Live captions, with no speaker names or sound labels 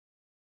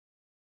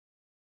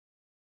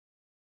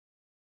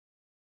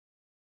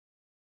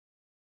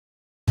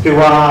who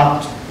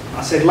are,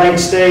 I said, late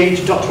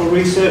stage doctoral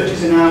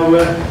researchers in our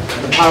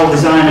apparel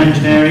design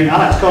engineering. I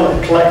like to call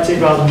it a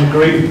collective rather than a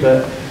group,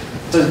 but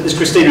as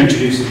Christina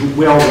introduces,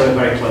 we all work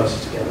very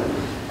closely together.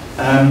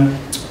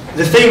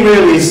 The theme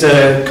really is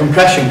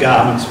compression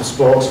garments for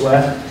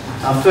sportswear.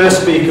 Our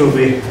first speaker will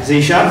be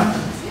Zeeshan,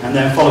 and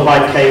then followed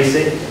by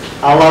Casey.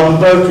 I'll allow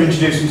them both to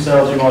introduce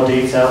themselves in more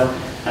detail,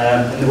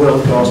 and there will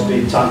of course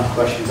be time for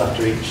questions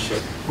after each.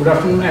 Good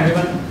afternoon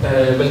everyone,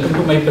 welcome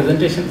to my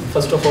presentation.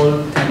 First of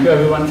all, thank you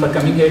everyone for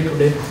coming here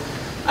today.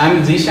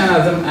 I'm Zeeshan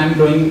Azam, I'm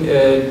doing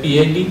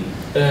PhD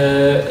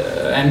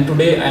and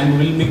today I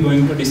will be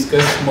going to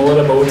discuss more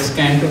about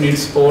scan to knit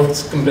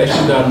sports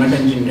compression garment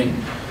engineering.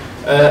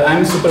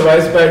 I'm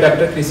supervised by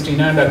Dr.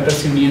 Christina, Dr.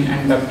 Simeon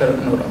and Dr.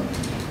 Anora.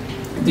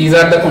 These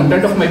are the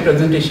content of my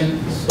presentation.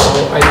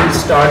 So I will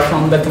start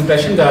from the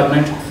compression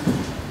garment.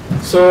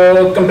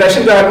 So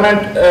compression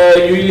garment,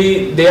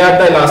 usually they are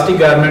the elastic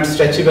garment,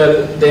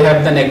 stretchable. They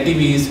have the negative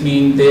ease,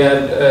 mean they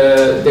are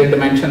their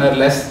dimension are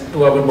less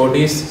to our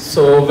bodies.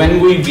 So when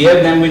we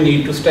wear them, we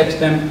need to stretch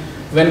them.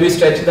 When we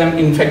stretch them,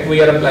 in fact,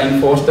 we are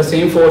applying force. The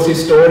same force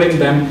is stored in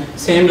them,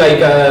 same like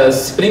a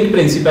spring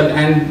principle,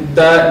 and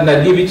the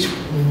energy which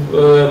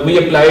we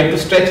apply to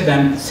stretch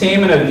them,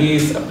 same energy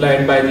is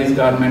applied by these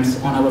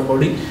garments on our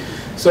body.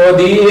 So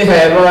they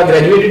have a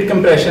graduated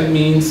compression,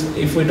 means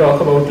if we talk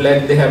about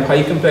leg, they have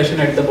high compression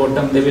at the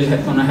bottom, they will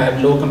gonna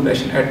have low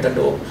compression at the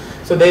top.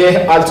 So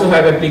they also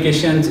have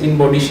applications in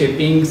body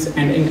shapings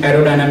and in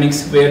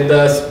aerodynamics, where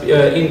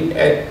the in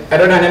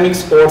aerodynamic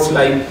sports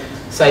like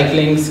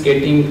cycling,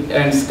 skating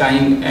and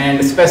skiing,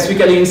 and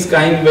specifically in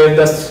skiing where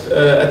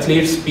the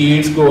athlete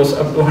speeds goes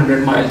up to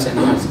 100 miles an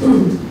hour.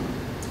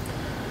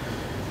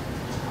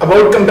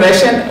 About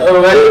compression,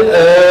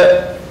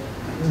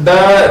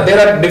 there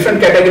are different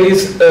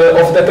categories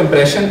of the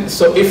compression.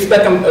 So if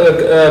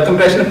the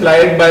compression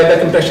applied by the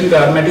compression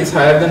garment is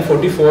higher than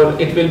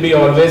 44, it will be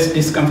always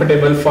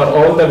discomfortable for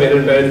all the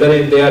wearers,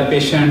 whether they are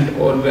patient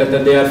or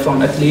whether they are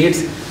from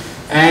athletes.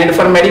 And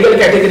for medical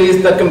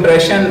categories, the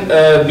compression,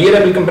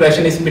 wearable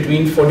compression is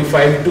between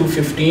 45 to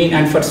 15,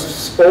 and for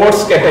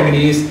sports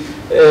categories,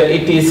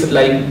 it is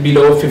like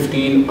below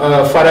 15.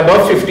 For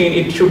above 15,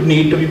 it should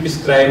need to be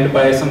prescribed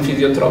by some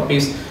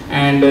physiotherapists,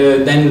 and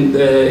then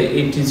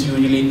it is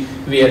usually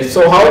wear.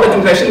 So how the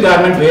compression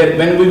garment wear?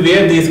 When we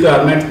wear these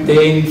garments,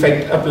 they in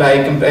fact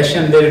apply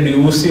compression. They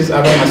reduces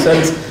our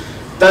muscles,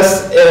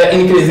 thus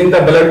increasing the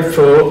blood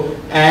flow.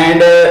 And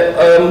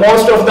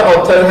most of the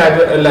authors have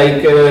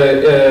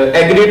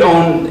agreed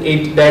on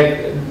it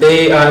that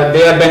they are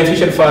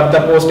beneficial for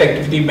the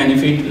post-activity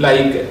benefit,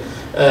 like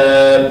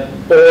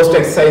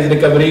post-exercise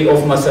recovery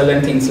of muscle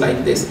and things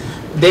like this.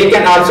 They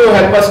can also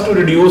help us to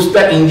reduce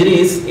the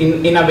injuries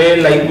in a way,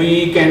 like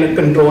we can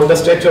control the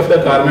stretch of the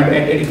garment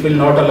and it will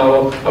not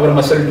allow our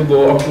muscle to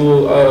go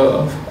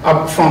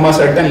up from a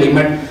certain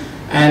limit.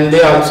 And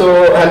they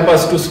also help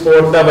us to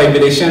support the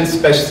vibration,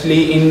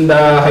 especially in the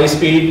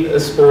high-speed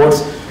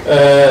sports.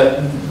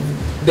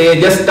 They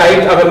just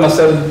tight our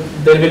muscle,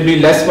 there will be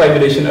less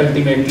vibration.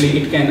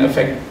 Ultimately, it can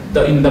affect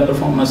in the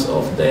performance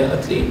of the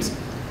athletes.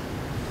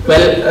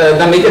 Well,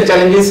 the major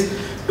challenges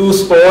to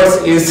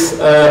sports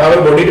is our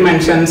body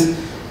dimensions.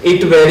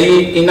 It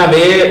vary in a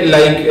way,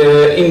 like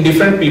in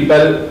different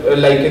people.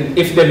 Like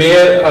if they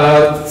wear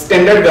a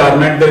standard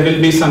garment, there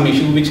will be some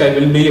issue which I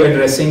will be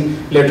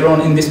addressing later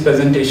on in this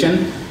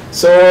presentation.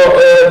 So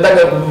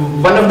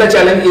one of the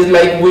challenge is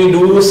like we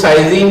do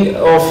sizing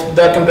of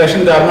the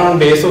compression garment on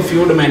base of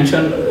few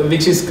dimension,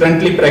 which is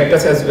currently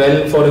practiced as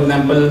well. For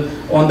example,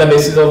 on the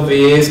basis of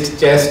waist,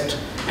 chest,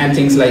 and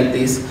things like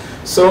this.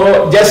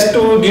 So just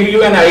to give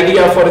you an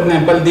idea, for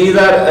example, these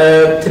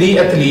are 3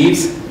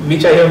 athletes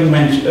which I have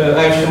mentioned,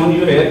 I have shown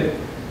you here,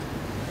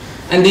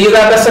 and these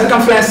are the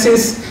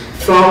circumferences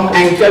from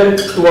ankle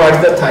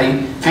towards the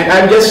thigh, and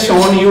I've just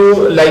shown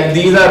you like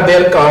these are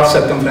their calf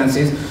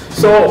circumferences.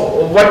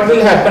 So what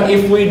will happen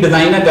if we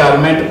design a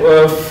garment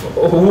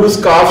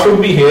whose calf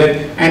should be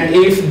here, and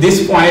if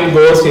this point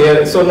goes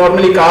here, so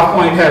normally calf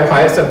point have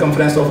higher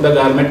circumference of the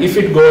garment. If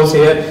it goes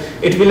here,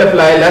 it will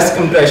apply less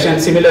compression.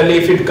 Similarly,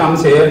 if it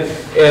comes here,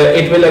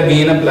 it will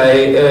again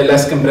apply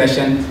less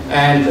compression,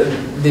 and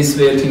this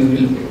way thing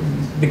will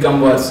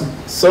become worse.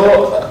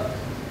 So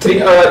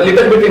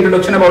little bit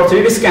introduction about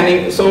 3D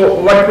scanning. So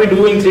what we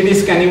do in 3D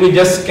scanning, we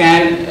just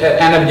scan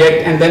an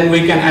object and then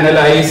we can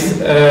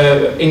analyze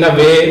in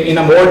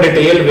a more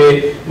detailed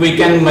way. We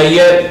can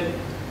measure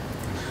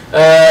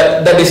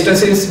the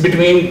distances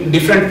between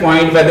different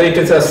points, whether it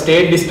is a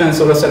state distance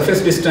or a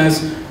surface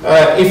distance.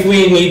 If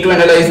we need to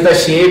analyze the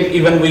shape,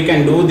 even we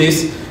can do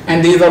this.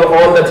 And these are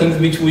all the things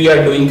which we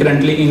are doing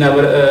currently in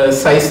our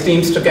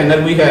SizeSteam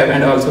scanner we have,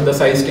 and also the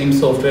SizeSteam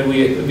software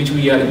which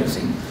we are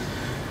using.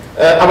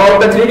 About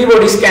the 3D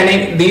body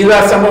scanning, these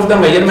are some of the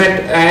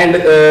measurement, and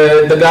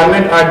the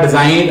garment are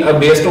designed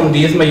based on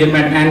these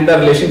measurement, and the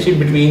relationship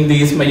between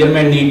these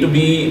measurement need to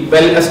be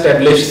well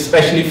established,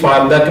 especially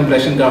for the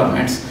compression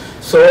garments.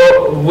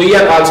 So we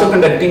are also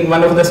conducting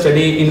one of the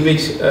study in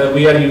which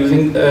we are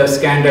using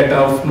scan data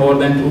of more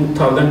than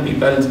 2,000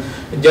 people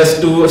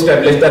just to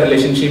establish the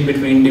relationship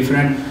between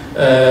different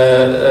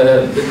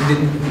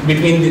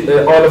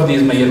all of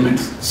these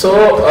measurements. So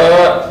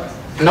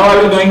now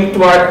I will going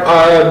toward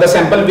the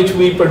sample which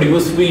we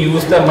produce. We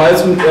use the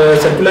merged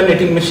circular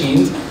knitting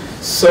machines.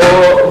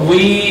 So we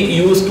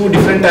use two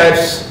different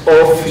types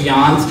of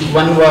yarns.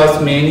 One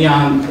was main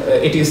yarn,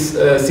 it is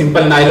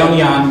simple nylon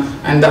yarn,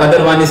 and the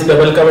other one is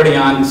double covered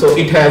yarn. So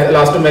it has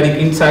elastomeric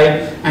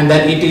inside, and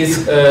then it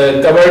is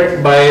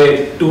covered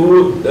by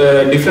two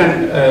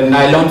different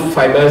nylon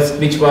fibers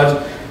which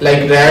were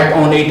like wrapped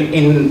on it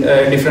in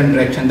different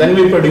direction. Then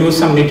we produce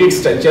some knitted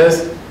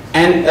stretches,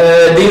 and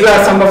these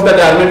are some of the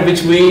garment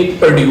which we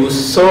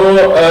produce.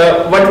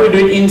 So what we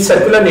do in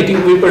circular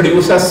knitting, we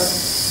produce a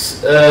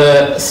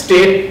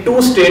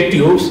two state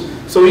tubes.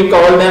 So we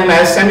call them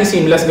as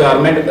semi-seamless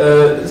garment.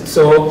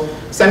 So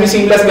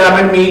semi-seamless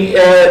garment mean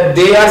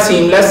they are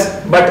seamless,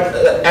 but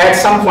at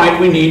some point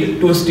we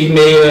need to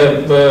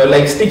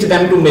stitch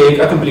them to make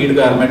a complete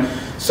garment.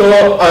 So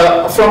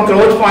from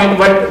crotch point,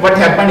 what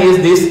happened is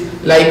this,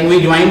 like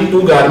we join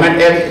two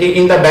garment, and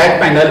in the back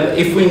panel,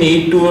 if we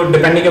need to,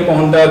 depending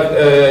upon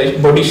the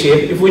body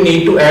shape, if we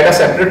need to add a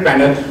separate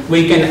panel,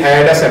 we can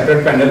add a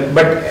separate panel,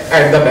 but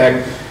at the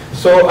back.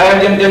 So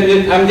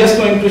I'm just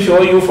going to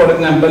show you, for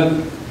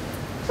example,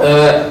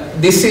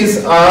 this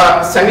is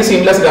a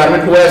semi-seamless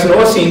garment who has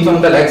no seams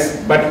on the legs,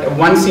 but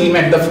one seam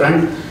at the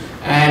front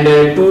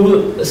and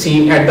two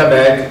seam at the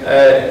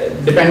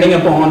back, depending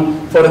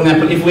upon, for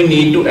example, if we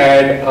need to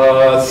add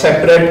a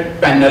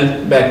separate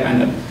panel, back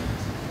panel.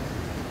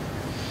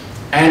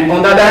 And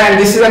on the other hand,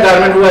 this is a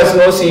garment who has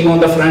no seam on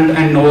the front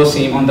and no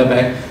seam on the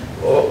back.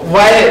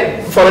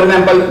 Why, for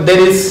example, there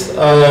is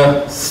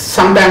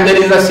sometimes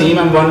there is a seam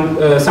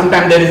and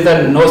sometimes there is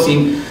no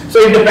seam. So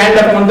it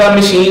depends upon the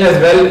machine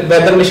as well,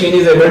 whether machine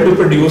is able to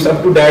produce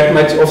up to that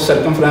much of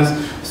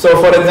circumference. So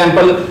for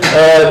example,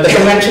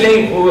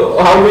 conventionally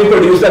how we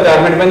produce the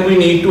garment, when we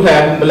need to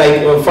have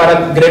for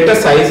a greater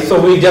size,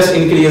 so we just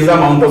increase the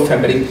amount of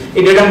fabric.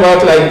 It didn't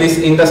work like this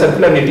in the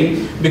circular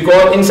knitting,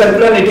 because in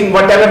circular knitting,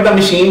 whatever the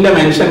machine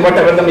dimension,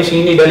 whatever the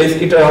machine needle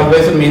is, it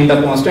always remain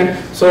the constant.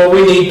 So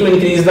we need to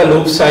increase the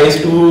loop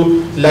size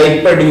to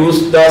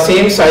produce the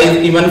same size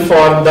even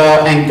for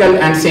the ankle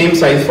and same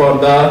size for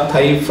the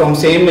thigh from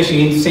same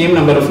machine, same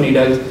number of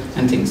needles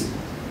and things.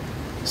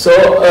 So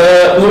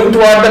moving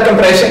toward the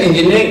compression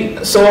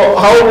engineering, so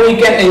how we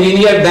can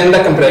engineer then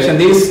the compression.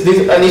 This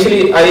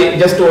initially I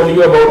just told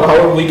you about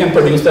how we can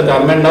produce the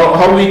garment. Now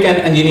how we can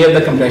engineer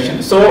the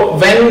compression. So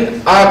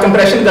when a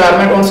compression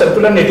garment on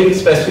circular knitting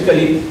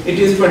specifically, it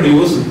is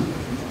produced.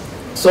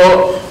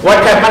 So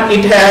what happens?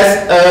 It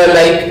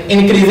has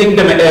increasing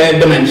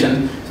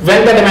dimension.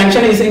 When the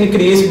dimension is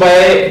increased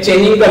by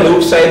changing the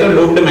loop size or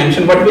loop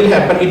dimension, what will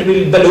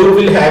happen? The loop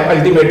will have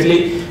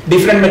ultimately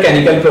different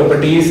mechanical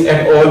properties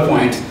at all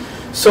points.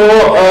 So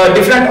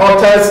different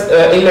authors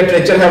in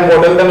literature have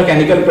modeled the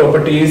mechanical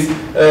properties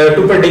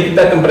to predict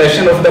the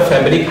compression of the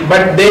fabric,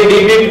 but they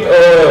did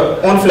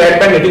it on flat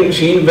bed knitting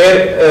machine,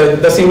 where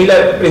the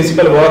similar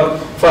principle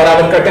work for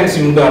our cut and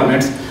sewn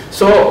garments.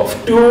 So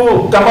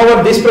to come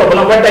over this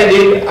problem, what I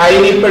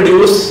did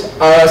produce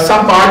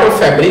some part of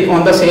fabric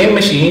on the same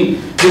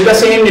machine with the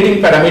same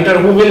knitting parameter,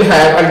 who will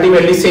have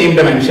ultimately same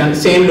dimension,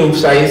 same loop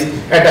size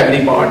at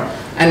every part.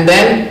 And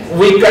then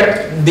we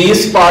cut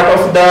this part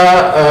of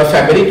the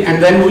fabric,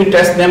 and then we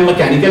test them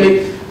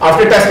mechanically.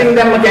 After testing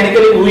them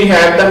mechanically, we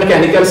have the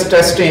mechanical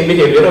stress strain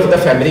behavior of the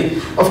fabric.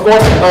 Of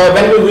course,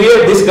 when we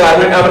wear this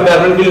garment, our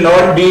garment will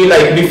not be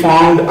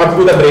deformed up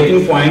to the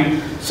breaking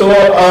point. So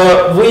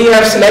we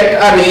have select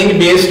a range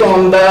based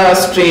on the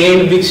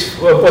strain which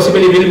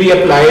possibly will be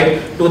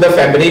applied to the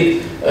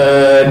fabric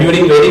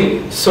during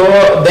wearing. So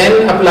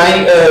then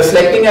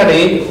selecting a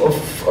range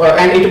of,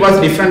 and it was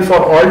different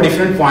for all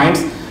different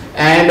points.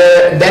 And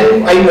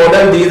then I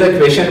model these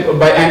equations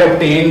and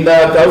obtain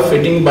the curve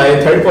fitting by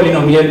third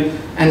polynomial,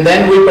 and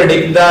then we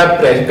predict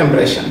the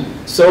compression.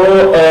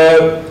 So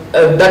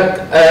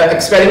the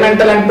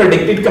experimental and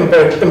predicted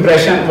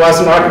compression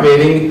was not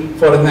varying,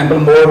 for example,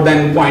 more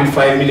than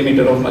 0.5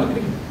 millimeter of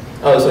mercury.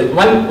 So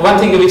one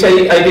thing which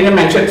I didn't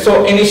mention.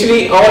 So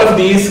initially all of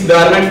these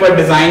garments were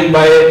designed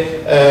by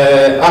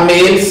a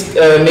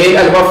male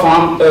alpha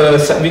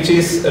form, which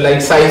is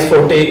size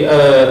 40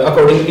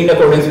 in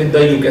accordance with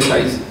the UK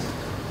size.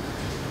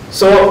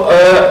 So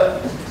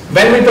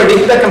when we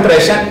predict the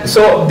compression,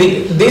 so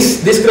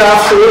this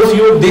graph shows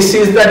you this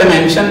is the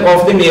dimension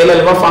of the male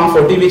alpha form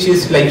 40, which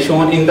is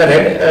shown in the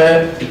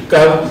red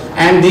curve,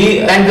 and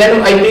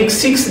then I pick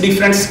 6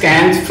 different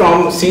scans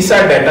from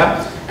CSAT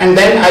data, and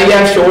then I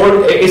have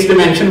showed its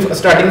dimension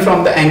starting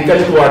from the ankle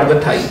toward the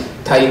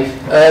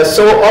thigh.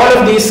 So all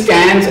of these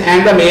scans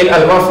and the male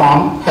alpha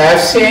form have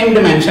same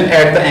dimension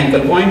at the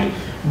ankle point,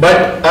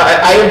 but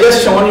I have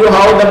just shown you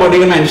how the body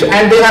dimension,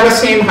 and they have the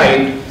same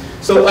height.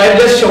 So I have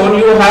just shown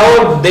you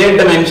how their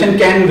dimension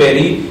can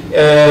vary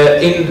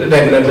in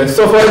regular wear.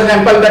 So for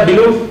example, the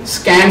blue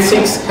scan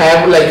 6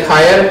 have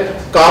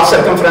higher calf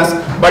circumference,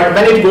 but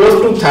when it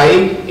goes to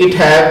thigh, it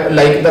have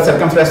like the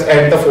circumference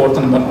at the 4th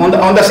number.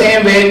 On the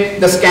same way,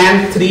 the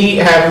scan 3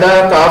 have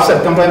the calf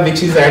circumference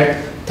which is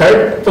at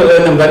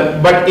 3rd number,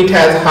 but it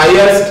has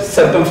highest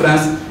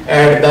circumference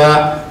at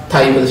the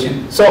thigh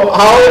position. So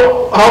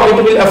how it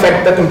will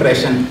affect the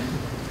compression?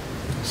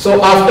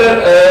 So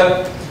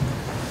after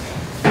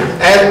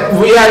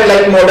as we are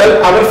like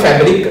model our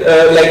fabric,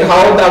 like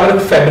how our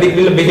fabric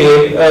will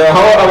behave,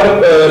 how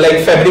our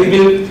like fabric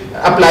will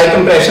apply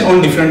compression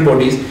on different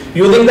bodies.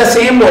 Using the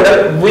same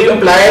model, we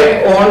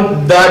apply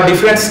on the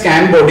different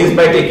scan bodies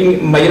by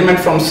taking measurement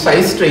from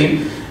size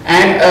stream.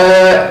 And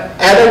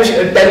as I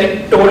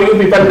told you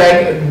people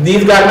that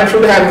these garments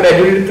should have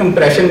graduated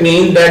compression,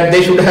 means that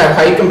they should have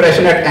high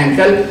compression at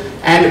ankle,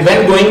 and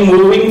when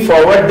moving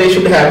forward they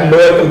should have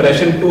lower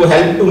compression to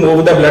help to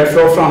move the blood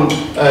flow from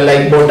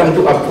like bottom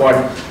to upward.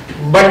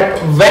 But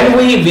when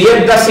we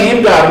wear the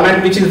same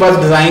garment which was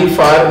designed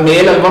for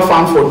male Alpha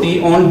Farm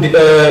 40 on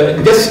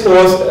just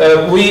suppose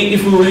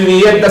if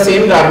we wear the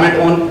same garment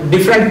on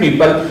different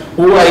people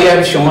who I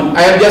have shown,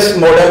 I have just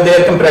modeled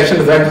their compression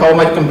result, how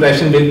much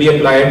compression will be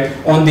applied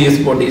on these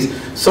bodies.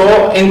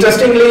 So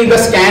interestingly, the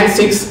scan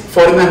 6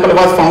 for example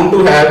was found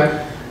to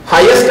have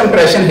highest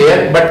compression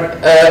here,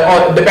 but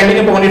depending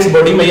upon its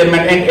body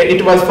measurement, and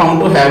it was found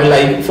to have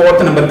like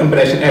 4th number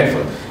compression at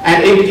 4.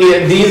 And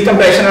these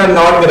compression are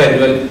not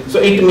gradual.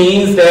 So it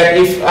means that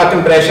if a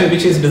compression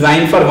which is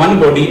designed for one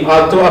body,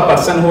 also a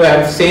person who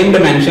has same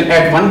dimension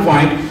at one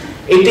point,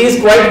 it is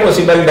quite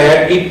possible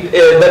that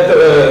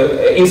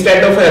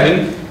instead of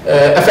having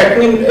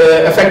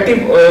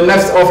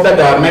effectiveness of the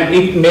garment,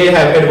 it may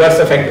have adverse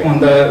effect on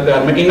the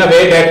garment in a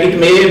way that it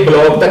may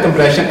block the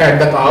compression at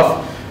the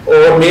calf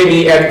or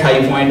maybe at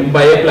thigh point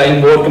by applying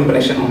more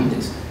compression on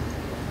this.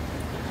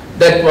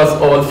 That was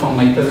all from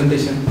my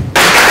presentation.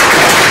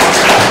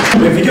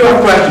 If you do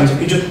have questions,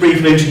 if you just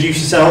briefly introduce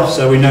yourself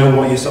so we know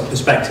what your sort of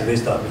perspective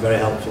is, that would be very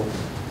helpful.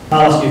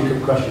 I'll ask you a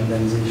quick question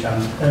then,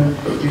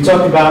 Zeeshan. You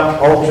talked about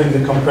altering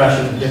the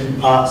compression of different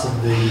parts of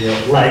the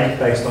leg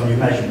based on your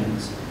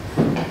measurements.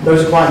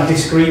 Those are quite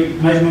discrete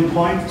measurement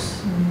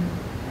points.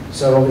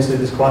 So obviously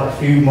there's quite a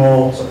few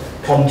more sort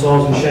of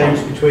contours and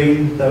shapes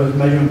between those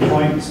measurement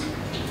points.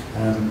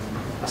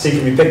 I see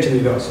from your picture that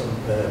you've got sort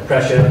of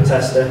pressure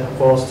tester, a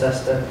force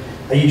tester.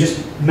 Are you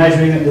just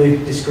measuring at the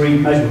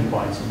discrete measurement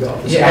points you've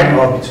got the scan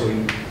or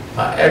between?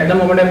 At the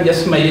moment I'm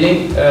just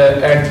measuring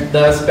at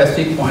the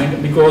specific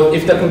point, because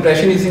if the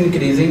compression is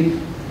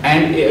increasing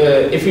and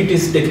if it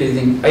is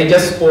decreasing, I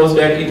just suppose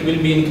that it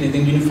will be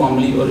increasing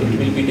uniformly or it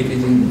will be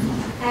decreasing uniformly.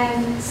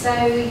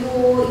 So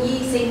you're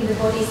using the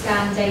body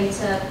scan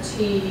data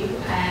to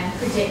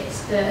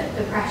predict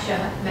the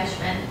pressure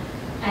measurement.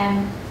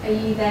 Are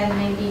you then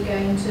maybe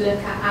going to look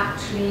at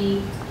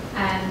actually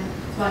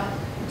like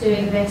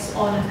doing this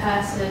on a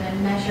person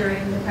and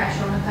measuring the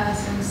pressure on a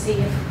person to see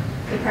if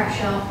the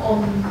pressure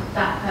on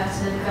that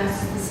person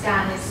versus the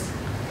scan is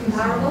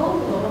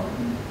comparable?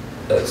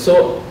 Or?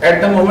 So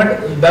at the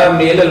moment, the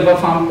male Alpha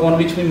Farm on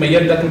which we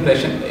measured the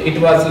compression, it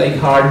was like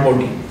hard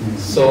body.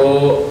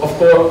 So of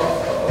course,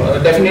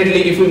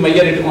 definitely if we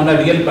measure it on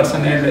a real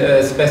person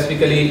and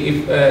specifically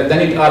if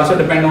then it also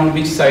depends on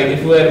which side.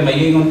 If we are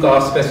measuring on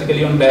calf,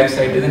 specifically on back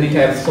side, then it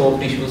has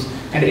soft tissues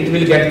and it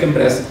will get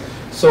compressed.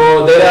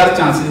 So there are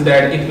chances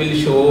that it will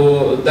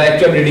show the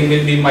actual reading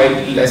will be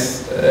mild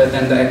less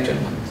than the actual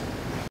one.